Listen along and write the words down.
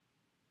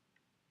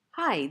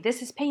Hi,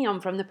 this is Pam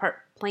from the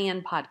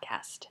Plan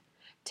Podcast.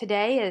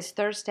 Today is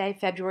Thursday,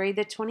 February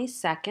the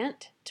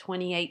 22nd,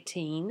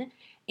 2018,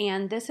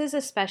 and this is a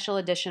special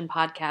edition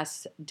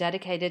podcast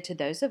dedicated to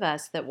those of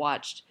us that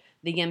watched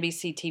the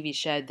NBC TV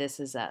show This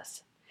Is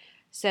Us.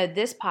 So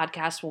this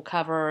podcast will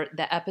cover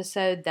the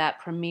episode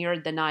that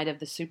premiered the night of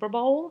the Super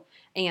Bowl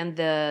and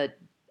the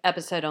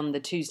episode on the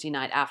Tuesday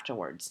night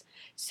afterwards.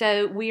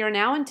 So we are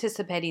now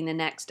anticipating the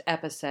next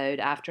episode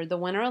after the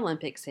Winter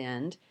Olympics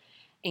end.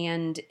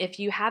 And if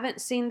you haven't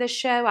seen this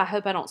show, I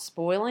hope I don't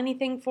spoil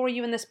anything for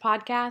you in this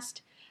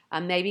podcast.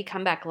 Maybe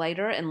come back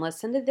later and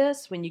listen to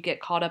this when you get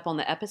caught up on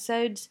the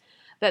episodes.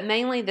 But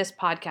mainly this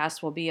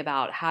podcast will be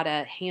about how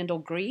to handle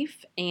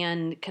grief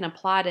and can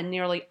apply to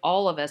nearly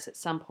all of us at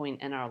some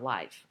point in our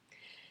life.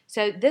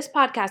 So this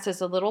podcast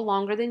is a little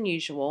longer than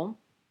usual,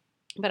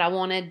 but I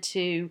wanted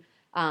to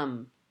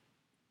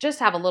just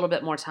have a little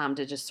bit more time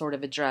to just sort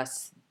of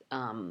address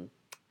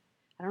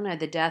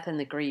the death and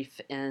the grief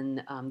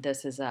in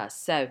This Is Us.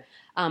 So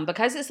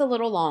because it's a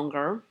little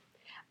longer,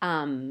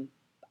 I'm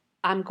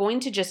going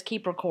to just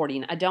keep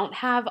recording. I don't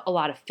have a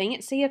lot of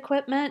fancy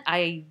equipment.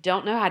 I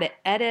don't know how to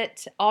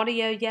edit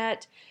audio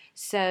yet.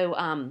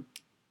 So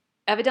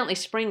evidently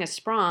spring has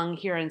sprung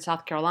here in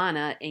South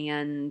Carolina,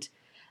 and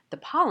the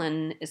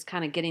pollen is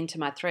kind of getting to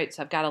my throat.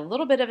 So I've got a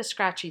little bit of a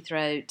scratchy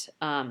throat.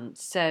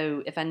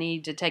 So if I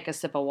need to take a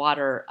sip of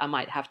water, I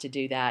might have to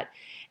do that.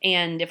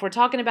 And if we're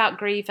talking about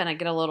grief and I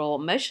get a little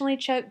emotionally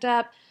choked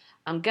up,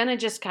 I'm going to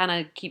just kind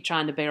of keep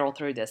trying to barrel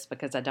through this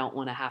because I don't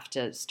want to have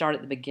to start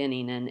at the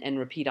beginning and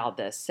repeat all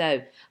this.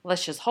 So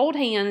let's just hold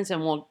hands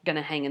and we're going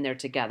to hang in there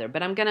together.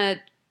 But I'm going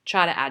to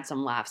try to add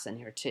some laughs in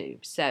here too.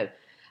 So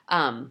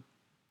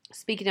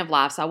speaking of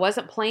laughs, I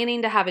wasn't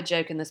planning to have a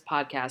joke in this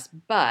podcast,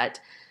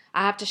 but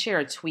I have to share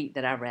a tweet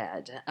that I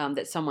read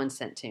that someone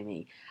sent to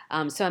me.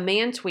 So a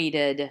man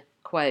tweeted,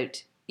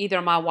 quote,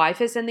 "Either my wife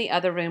is in the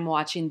other room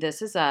watching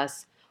This Is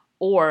Us,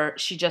 or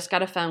she just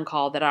got a phone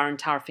call that our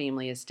entire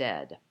family is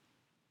dead."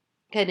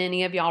 Can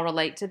any of y'all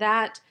relate to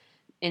that?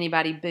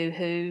 Anybody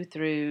boo-hoo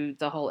through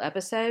the whole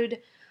episode?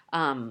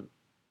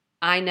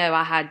 I know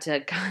I had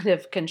to kind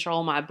of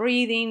control my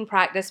breathing,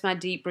 practice my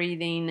deep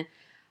breathing.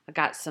 I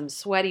got some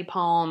sweaty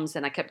palms,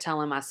 and I kept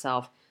telling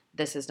myself,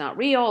 this is not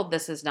real,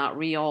 this is not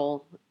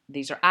real,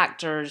 these are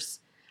actors.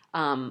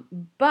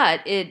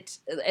 But it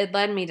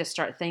led me to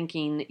start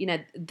thinking,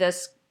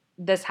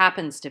 this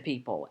happens to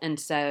people. And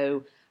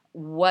so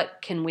what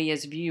can we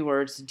as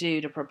viewers do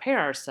to prepare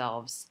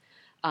ourselves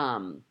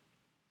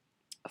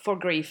for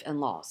grief and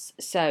loss?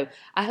 So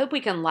I hope we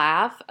can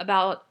laugh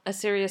about a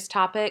serious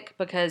topic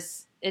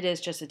because it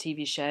is just a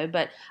TV show,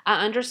 but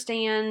I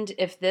understand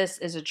if this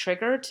is a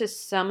trigger to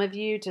some of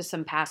you to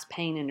some past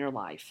pain in your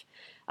life,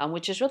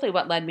 which is really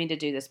what led me to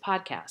do this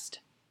podcast.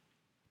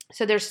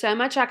 So there's so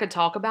much I could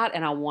talk about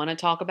and I want to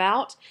talk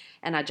about,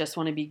 and I just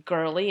want to be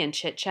girly and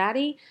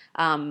chit-chatty.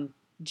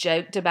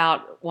 Joked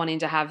about wanting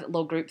to have a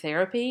little group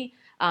therapy,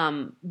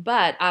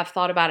 but I've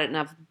thought about it and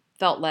I've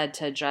felt led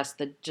to address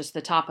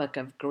the topic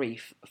of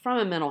grief from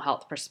a mental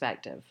health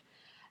perspective.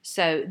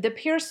 So the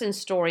Pearson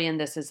story in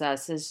This Is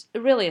Us is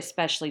really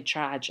especially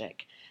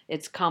tragic.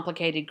 It's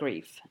complicated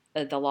grief,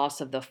 the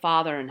loss of the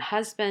father and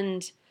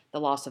husband,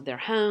 the loss of their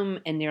home,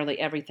 and nearly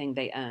everything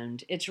they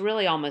owned. It's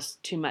really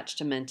almost too much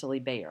to mentally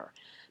bear.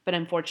 But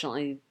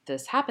unfortunately,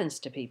 this happens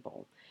to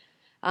people.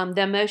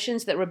 The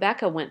emotions that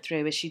Rebecca went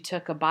through as she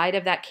took a bite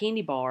of that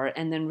candy bar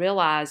and then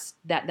realized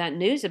that that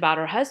news about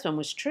her husband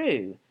was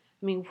true.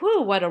 I mean,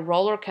 what a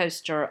roller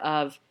coaster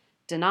of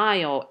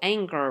denial,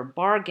 anger,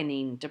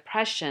 bargaining,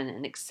 depression,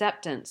 and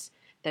acceptance,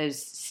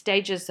 those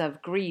stages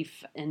of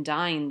grief and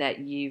dying that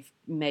you've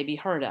maybe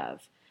heard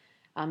of.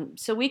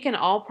 So we can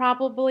all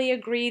probably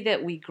agree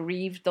that we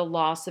grieved the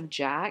loss of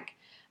Jack,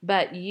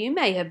 but you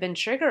may have been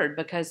triggered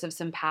because of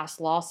some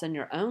past loss in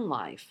your own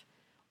life.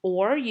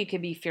 Or you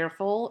could be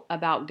fearful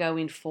about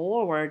going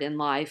forward in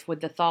life with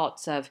the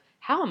thoughts of,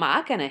 how am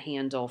I going to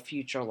handle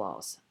future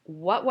loss?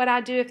 What would I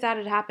do if that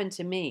had happened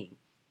to me?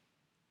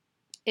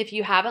 If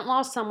you haven't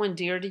lost someone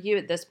dear to you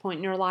at this point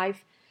in your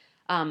life,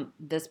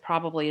 this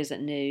probably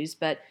isn't news,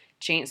 but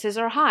chances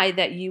are high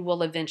that you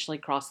will eventually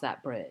cross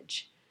that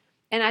bridge.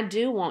 And I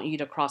do want you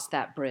to cross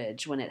that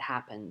bridge when it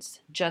happens,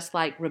 just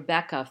like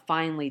Rebecca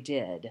finally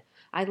did.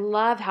 I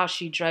love how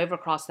she drove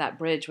across that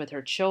bridge with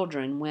her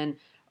children when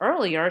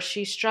earlier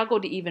she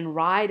struggled to even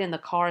ride in the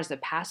car as a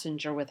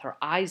passenger with her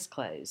eyes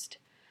closed.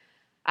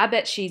 I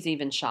bet she's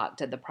even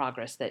shocked at the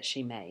progress that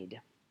she made.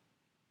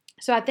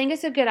 So I think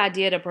it's a good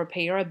idea to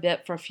prepare a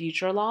bit for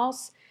future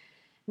loss.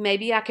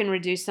 Maybe I can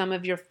reduce some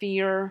of your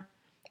fear.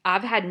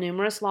 I've had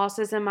numerous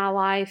losses in my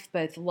life,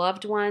 both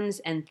loved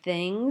ones and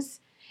things,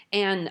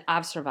 and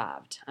I've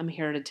survived. I'm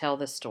here to tell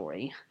this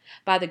story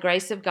by the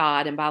grace of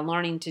God and by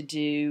learning to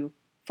do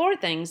 4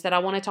 things that I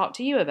want to talk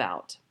to you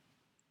about.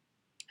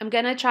 I'm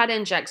going to try to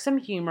inject some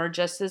humor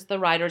just as the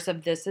writers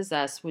of This Is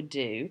Us would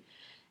do,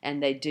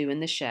 and they do in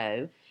the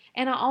show.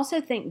 And I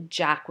also think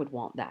Jack would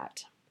want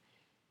that.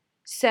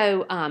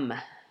 So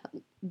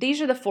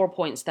these are the 4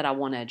 points that I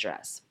want to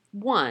address.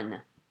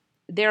 1,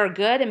 there are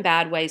good and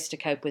bad ways to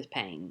cope with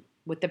pain.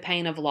 with the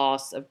pain of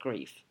loss, of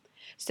grief.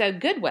 So,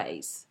 good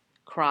ways: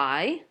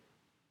 cry,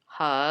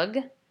 hug,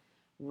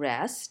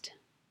 rest,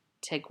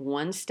 take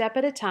one step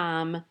at a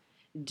time,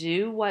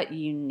 do what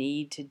you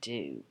need to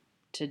do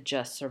to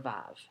just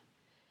survive.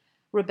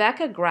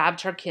 Rebecca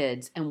grabbed her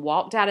kids and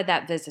walked out of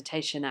that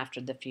visitation after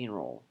the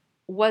funeral.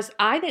 Was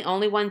I the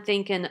only one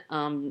thinking,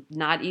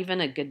 not even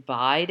a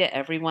goodbye to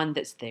everyone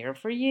that's there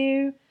for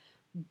you?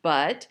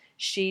 But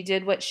she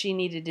did what she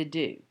needed to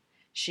do.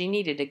 She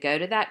needed to go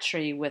to that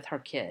tree with her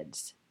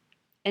kids.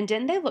 And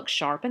didn't they look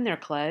sharp in their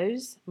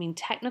clothes? I mean,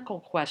 technical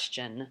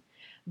question.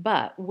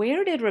 But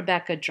where did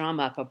Rebecca drum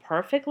up a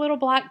perfect little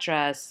black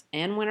dress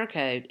and winter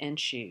coat and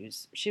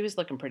shoes? She was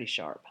looking pretty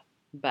sharp.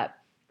 But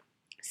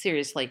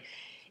seriously,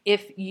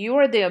 if you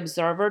are the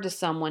observer to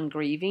someone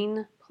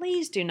grieving,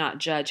 please do not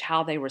judge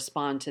how they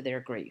respond to their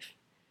grief.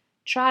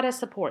 Try to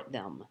support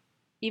them,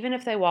 even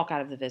if they walk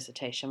out of the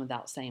visitation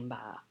without saying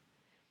bye.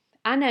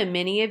 I know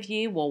many of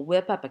you will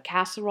whip up a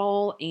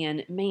casserole,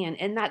 and man,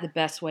 isn't that the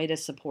best way to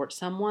support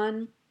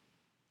someone?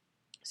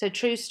 So,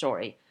 true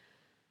story.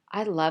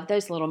 I love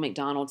those little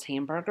McDonald's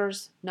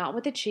hamburgers, not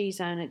with the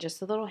cheese on it, just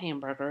the little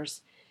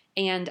hamburgers.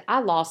 And I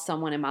lost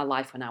someone in my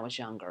life when I was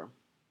younger.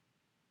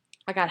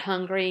 I got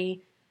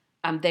hungry.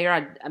 I'm there.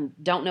 I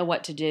don't know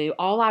what to do.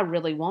 All I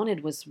really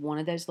wanted was one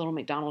of those little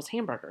McDonald's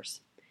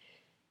hamburgers.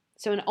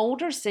 So an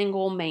older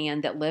single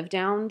man that lived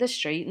down the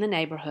street in the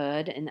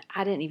neighborhood, and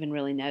I didn't even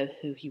really know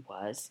who he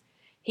was,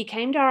 he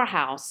came to our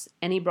house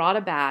and he brought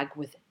a bag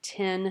with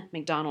 10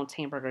 McDonald's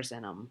hamburgers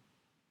in them.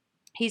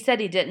 He said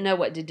he didn't know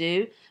what to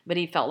do, but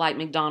he felt like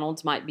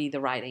McDonald's might be the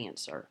right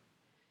answer.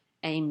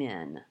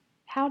 Amen.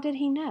 How did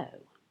he know?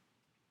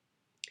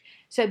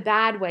 So,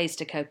 bad ways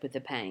to cope with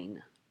the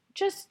pain.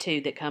 Just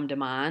two that come to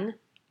mind: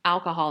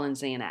 alcohol and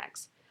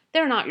Xanax.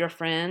 They're not your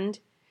friend.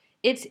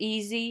 It's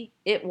easy.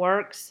 It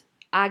works.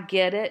 I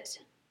get it.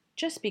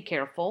 Just be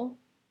careful.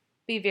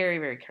 Be very,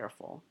 very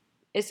careful.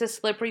 It's a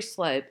slippery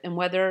slope, and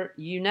whether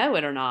you know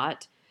it or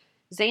not,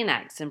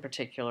 Xanax in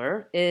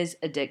particular is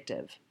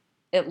addictive.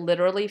 It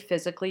literally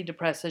physically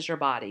depresses your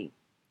body,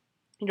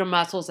 your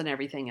muscles, and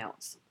everything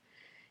else.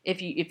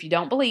 If you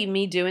don't believe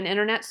me, do an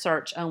internet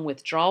search on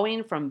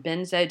withdrawing from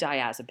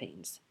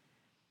benzodiazepines.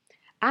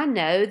 I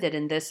know that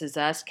in This Is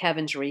Us,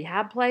 Kevin's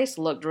rehab place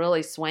looked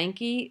really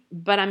swanky,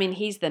 but I mean,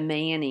 he's the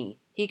manny.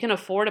 He can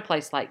afford a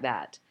place like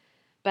that.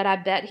 But I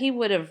bet he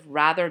would have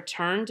rather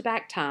turned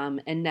back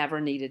time and never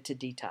needed to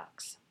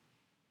detox.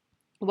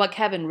 What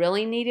Kevin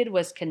really needed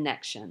was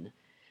connection.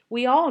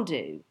 We all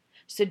do.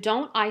 So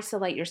don't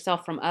isolate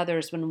yourself from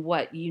others when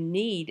what you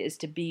need is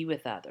to be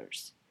with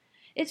others.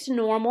 It's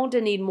normal to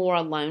need more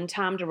alone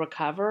time to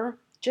recover.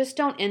 Just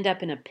don't end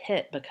up in a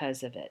pit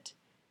because of it.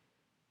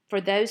 For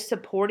those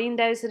supporting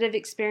those that have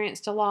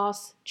experienced a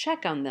loss,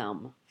 check on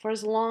them for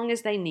as long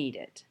as they need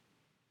it.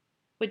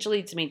 Which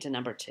leads me to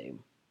number 2.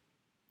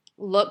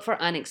 Look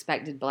for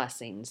unexpected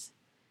blessings.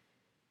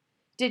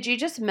 Did you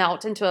just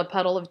melt into a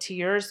puddle of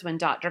tears when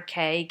Dr.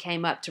 K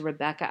came up to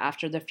Rebecca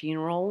after the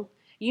funeral?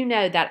 You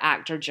know that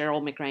actor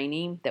Gerald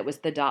McRaney that was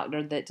the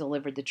doctor that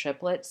delivered the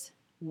triplets?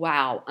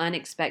 Wow,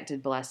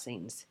 unexpected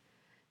blessings.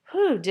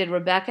 Whew, did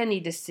Rebecca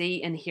need to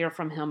see and hear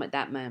from him at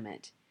that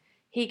moment?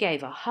 He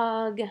gave a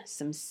hug,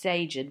 some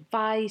sage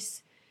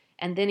advice,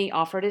 and then he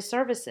offered his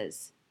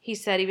services. He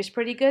said he was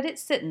pretty good at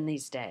sitting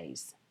these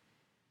days.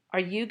 Are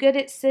you good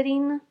at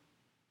sitting?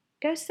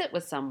 Go sit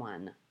with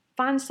someone.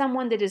 Find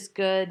someone that is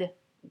good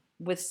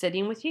with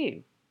sitting with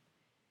you.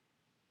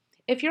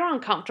 If you're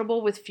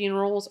uncomfortable with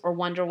funerals or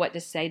wonder what to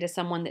say to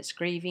someone that's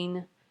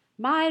grieving,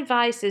 my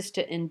advice is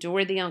to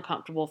endure the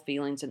uncomfortable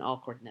feelings and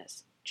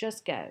awkwardness.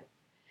 Just go.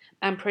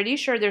 I'm pretty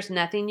sure there's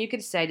nothing you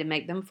could say to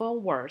make them feel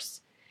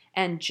worse,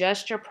 and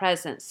just your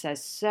presence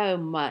says so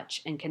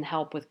much and can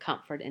help with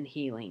comfort and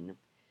healing.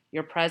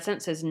 Your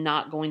presence is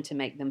not going to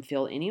make them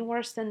feel any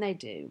worse than they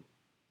do.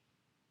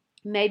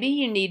 Maybe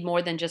you need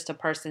more than just a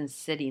person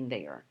sitting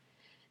there.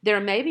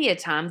 There may be a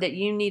time that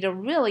you need a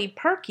really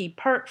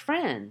pert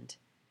friend.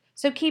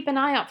 So keep an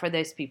eye out for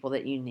those people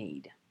that you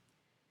need.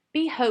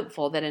 Be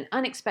hopeful that an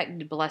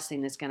unexpected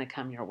blessing is going to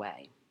come your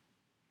way.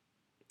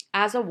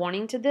 As a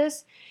warning to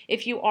this,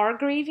 if you are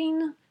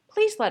grieving,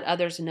 please let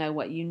others know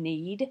what you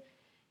need.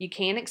 You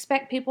can't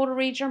expect people to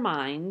read your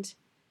mind.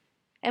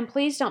 And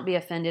please don't be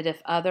offended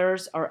if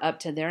others are up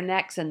to their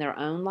necks in their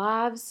own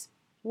lives.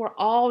 We're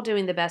all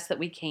doing the best that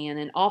we can,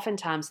 and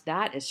oftentimes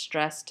that is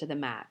stress to the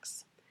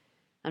max.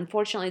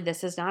 Unfortunately,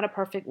 this is not a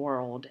perfect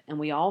world, and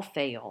we all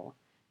fail.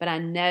 But I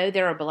know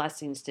there are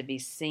blessings to be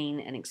seen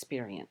and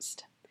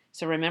experienced.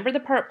 So remember the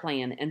PERT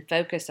plan and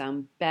focus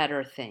on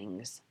better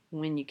things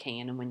when you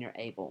can and when you're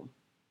able.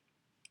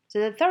 So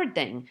the third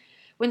thing,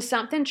 when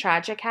something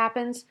tragic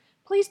happens,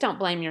 please don't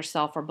blame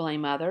yourself or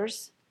blame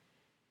others.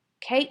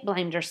 Kate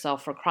blamed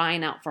herself for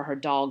crying out for her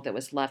dog that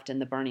was left in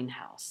the burning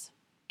house.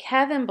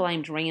 Kevin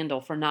blamed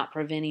Randall for not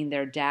preventing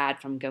their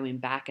dad from going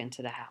back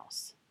into the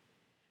house.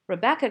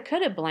 Rebecca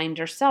could have blamed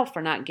herself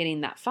for not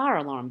getting that fire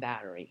alarm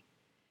battery.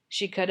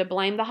 She could have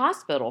blamed the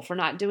hospital for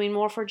not doing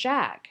more for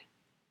Jack.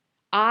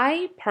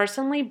 I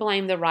personally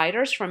blame the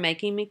writers for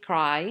making me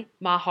cry,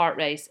 my heart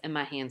race, and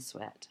my hands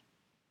sweat.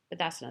 But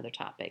that's another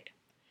topic.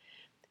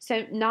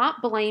 So,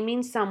 not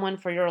blaming someone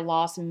for your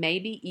loss may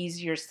be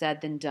easier said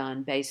than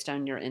done based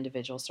on your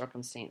individual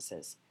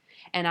circumstances.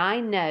 And I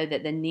know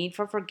that the need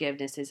for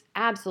forgiveness is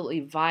absolutely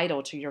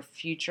vital to your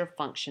future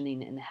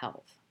functioning and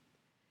health.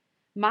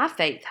 My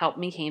faith helped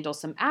me handle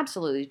some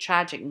absolutely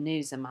tragic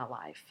news in my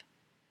life.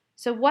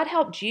 So, what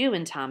helped you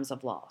in times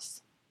of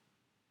loss?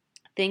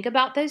 Think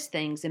about those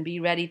things and be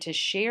ready to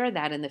share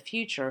that in the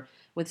future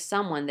with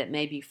someone that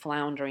may be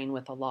floundering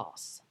with a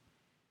loss.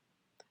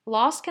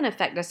 Loss can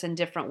affect us in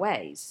different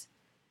ways.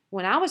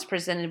 When I was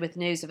presented with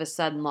news of a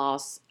sudden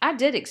loss, I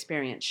did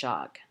experience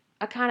shock,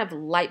 a kind of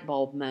light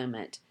bulb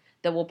moment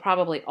that will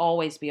probably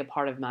always be a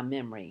part of my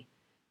memory.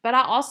 But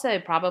I also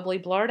probably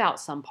blurred out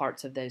some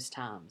parts of those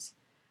times.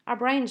 Our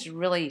brains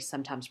really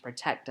sometimes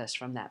protect us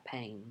from that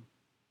pain.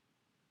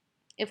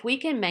 If we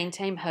can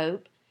maintain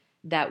hope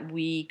that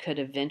we could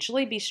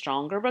eventually be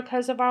stronger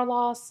because of our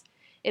loss,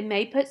 it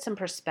may put some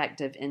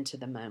perspective into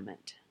the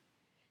moment,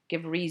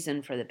 give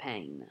reason for the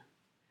pain.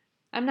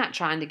 I'm not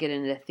trying to get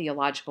into a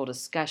theological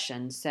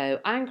discussion, so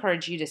I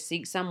encourage you to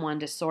seek someone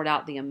to sort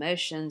out the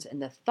emotions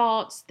and the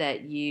thoughts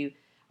that you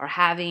are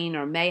having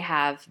or may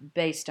have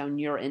based on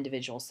your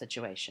individual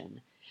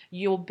situation.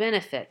 You'll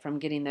benefit from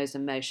getting those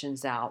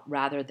emotions out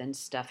rather than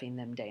stuffing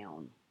them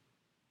down.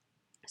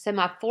 So,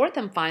 my fourth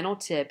and final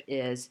tip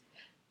is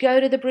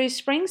go to the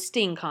Bruce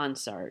Springsteen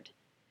concert.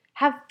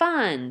 Have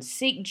fun,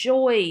 seek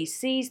joy,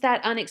 seize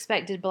that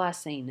unexpected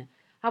blessing.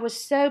 I was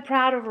so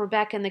proud of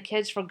Rebecca and the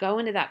kids for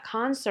going to that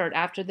concert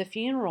after the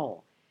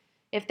funeral.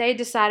 If they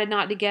decided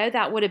not to go,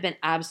 that would have been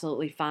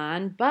absolutely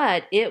fine,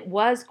 but it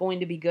was going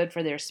to be good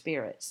for their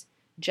spirits.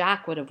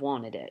 Jack would have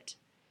wanted it.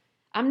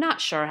 I'm not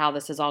sure how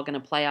this is all going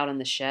to play out in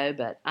the show,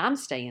 but I'm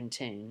staying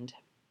tuned.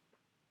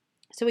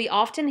 So we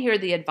often hear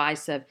the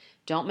advice of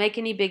don't make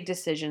any big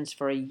decisions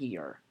for a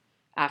year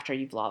after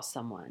you've lost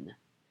someone.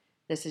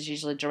 This is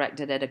usually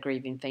directed at a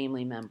grieving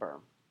family member.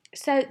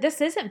 So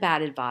this isn't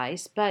bad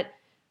advice, but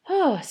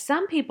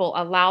some people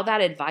allow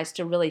that advice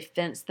to really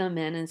fence them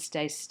in and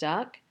stay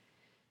stuck.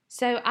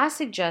 So I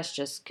suggest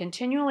just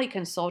continually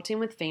consulting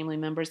with family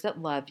members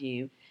that love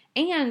you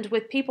and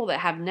with people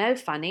that have no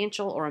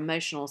financial or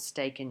emotional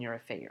stake in your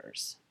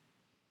affairs.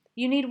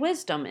 You need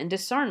wisdom and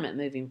discernment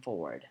moving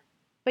forward,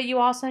 but you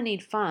also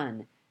need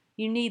fun.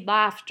 You need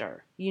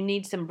laughter. You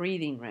need some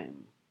breathing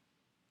room.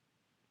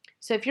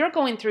 So if you're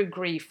going through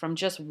grief from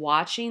just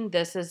watching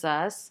This Is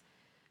Us,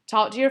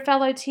 talk to your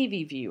fellow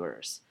TV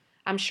viewers.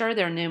 I'm sure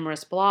there are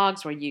numerous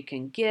blogs where you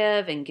can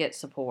give and get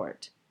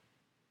support.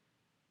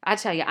 I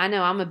tell you, I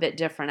know I'm a bit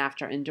different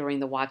after enduring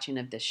the watching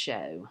of this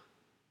show,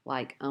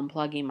 like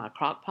unplugging my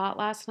crock pot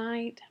last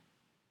night.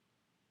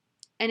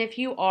 And if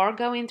you are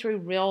going through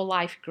real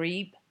life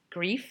grief,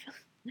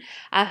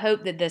 I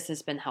hope that this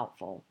has been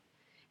helpful.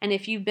 And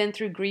if you've been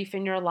through grief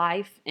in your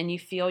life and you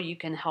feel you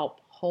can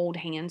help hold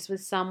hands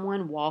with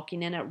someone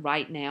walking in it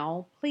right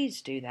now,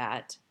 please do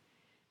that.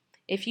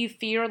 If you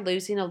fear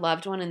losing a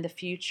loved one in the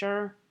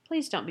future,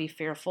 please don't be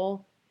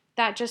fearful.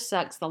 That just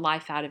sucks the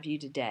life out of you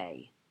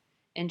today.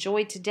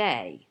 Enjoy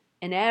today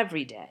and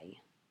every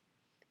day.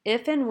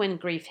 If and when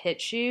grief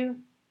hits you,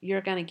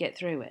 you're going to get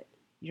through it.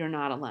 You're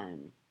not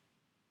alone.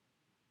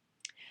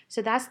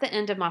 So that's the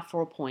end of my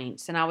 4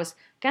 points, and I was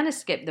going to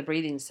skip the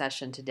breathing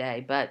session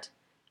today, but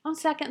on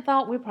second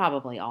thought, we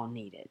probably all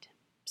need it.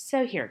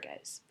 So here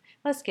goes.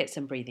 Let's get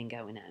some breathing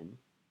going on.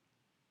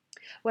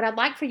 What I'd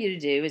like for you to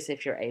do is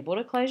if you're able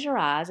to close your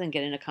eyes and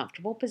get in a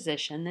comfortable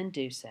position, then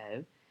do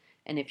so.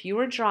 And if you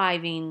are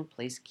driving,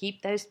 please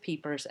keep those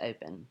peepers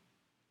open.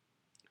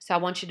 So I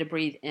want you to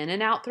breathe in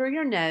and out through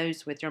your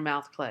nose with your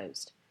mouth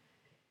closed.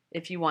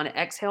 If you want to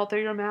exhale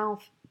through your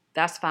mouth,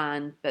 that's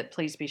fine, but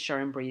please be sure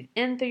and breathe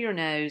in through your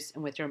nose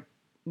and with your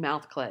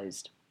mouth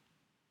closed.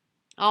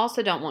 I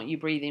also don't want you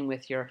breathing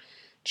with your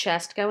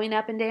chest going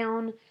up and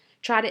down.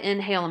 Try to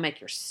inhale and make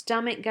your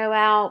stomach go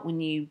out when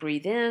you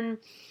breathe in,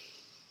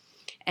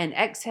 and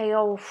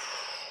exhale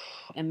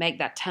and make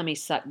that tummy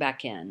suck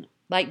back in,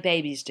 like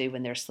babies do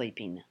when they're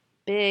sleeping.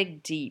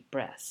 Big, deep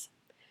breaths.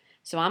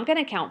 So I'm going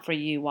to count for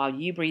you while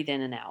you breathe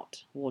in and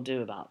out. We'll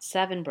do about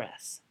 7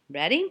 breaths.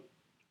 Ready?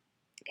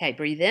 Okay,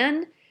 breathe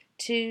in.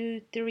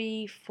 2,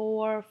 3,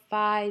 4,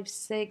 5,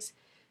 6.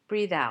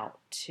 Breathe out.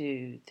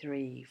 2,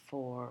 3,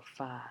 4,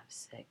 5,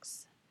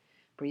 6.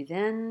 Breathe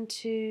in.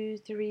 2,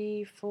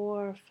 3,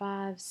 4,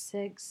 5,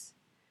 6.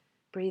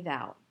 Breathe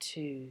out.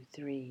 2,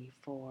 3,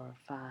 4,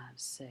 5,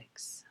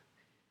 6.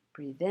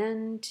 Breathe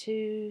in.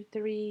 2,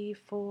 3,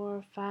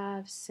 4,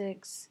 5,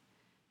 6.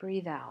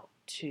 Breathe out.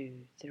 2,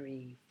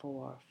 3,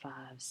 4, 5,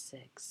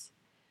 6.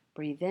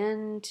 Breathe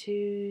in.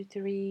 2,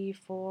 3,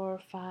 4,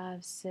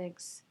 5,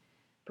 6.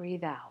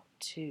 Breathe out.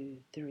 2,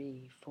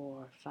 3,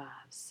 4, 5,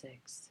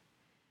 6.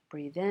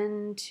 Breathe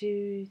in.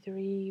 2,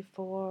 3,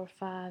 4,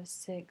 5,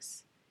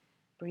 6.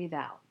 Breathe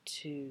out.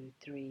 2,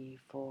 3,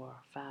 4,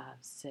 5,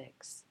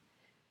 6.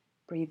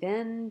 Breathe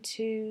in.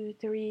 2,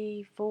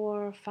 3,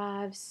 4,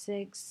 5,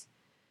 6.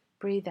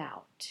 Breathe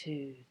out.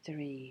 2,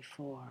 3,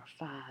 4,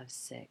 5,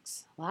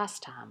 6.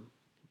 Last time.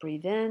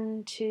 Breathe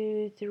in.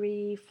 2,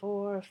 3,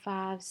 4,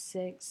 5,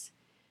 6.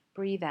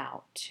 Breathe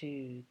out.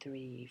 2,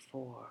 3,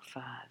 4,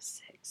 5,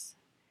 6.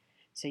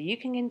 So you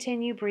can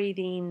continue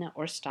breathing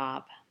or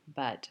stop,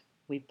 but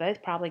we've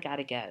both probably got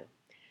to go.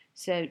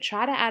 So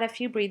try to add a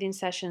few breathing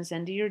sessions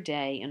into your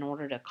day in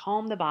order to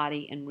calm the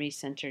body and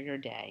recenter your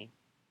day.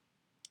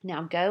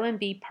 Now go and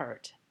be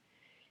pert.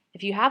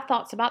 If you have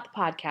thoughts about the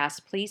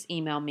podcast, please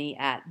email me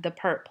at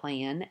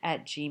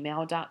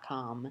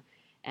thepertplan@gmail.com,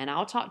 and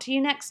I'll talk to you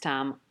next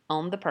time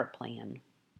on The Pert Plan.